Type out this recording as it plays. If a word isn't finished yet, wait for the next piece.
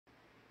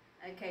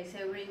Okay,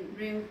 so we're in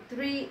room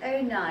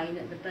 309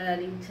 at the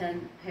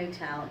Burlington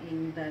Hotel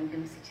in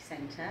Birmingham City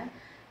Centre,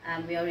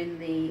 and we are in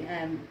the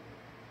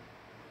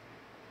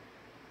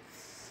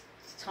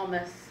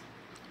Thomas,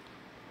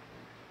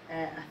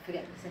 I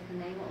forget the second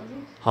name, what was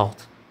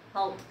it?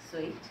 Holt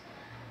Suite,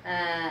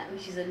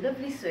 which is a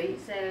lovely suite.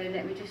 So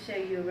let me just show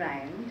you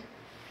around,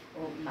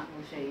 or Matt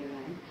will show you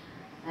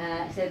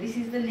around. So this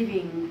is the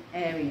living room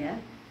area.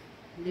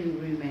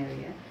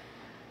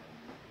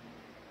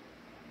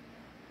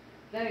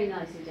 Very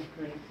nicely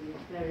decorated,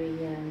 very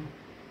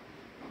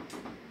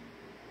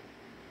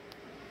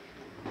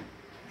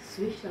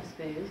swish, I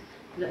suppose.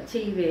 You've got a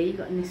TV, you've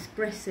got an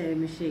espresso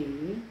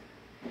machine,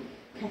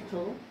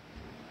 kettle,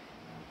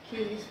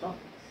 curious box.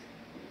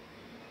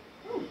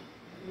 Oh,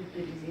 what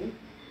good is it?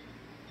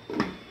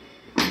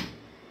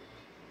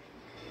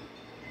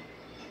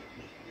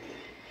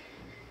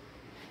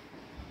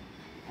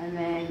 And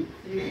then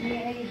through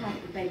here you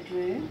have the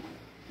bedroom,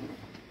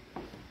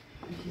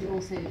 which is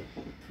also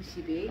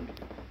pretty big,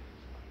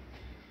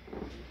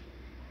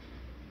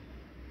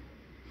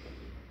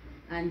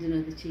 and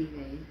another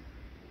TV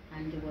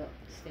and a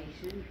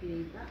workstation if you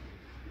need that.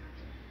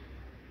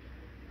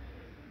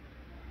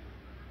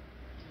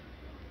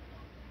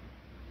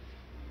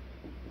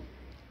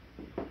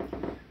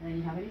 And then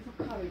you have a little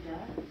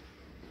corridor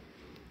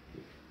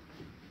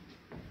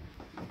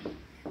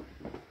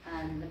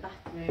and the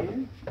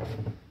bathroom.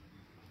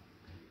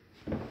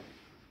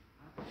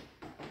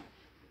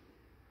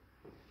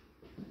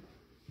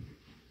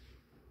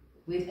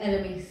 With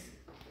enemies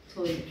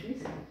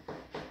toiletries.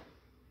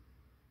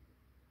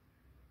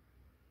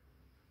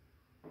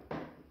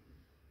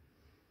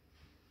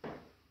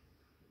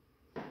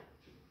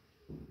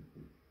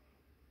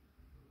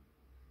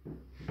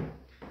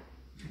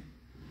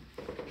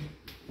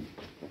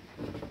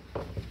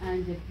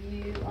 And a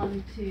view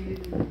onto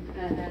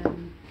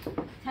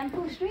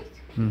Temple Street,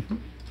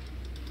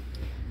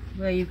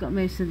 where you've got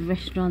most of the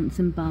restaurants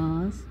and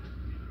bars.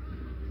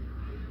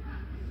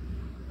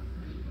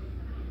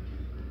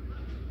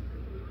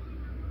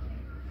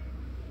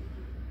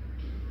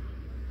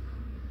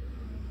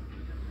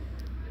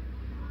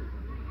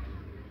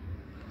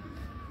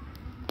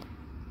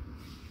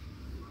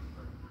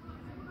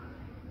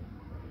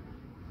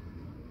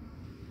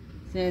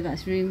 So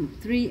that's room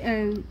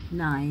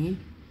 309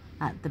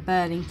 at the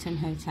Burlington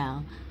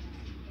Hotel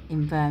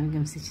in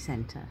Birmingham City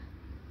Centre.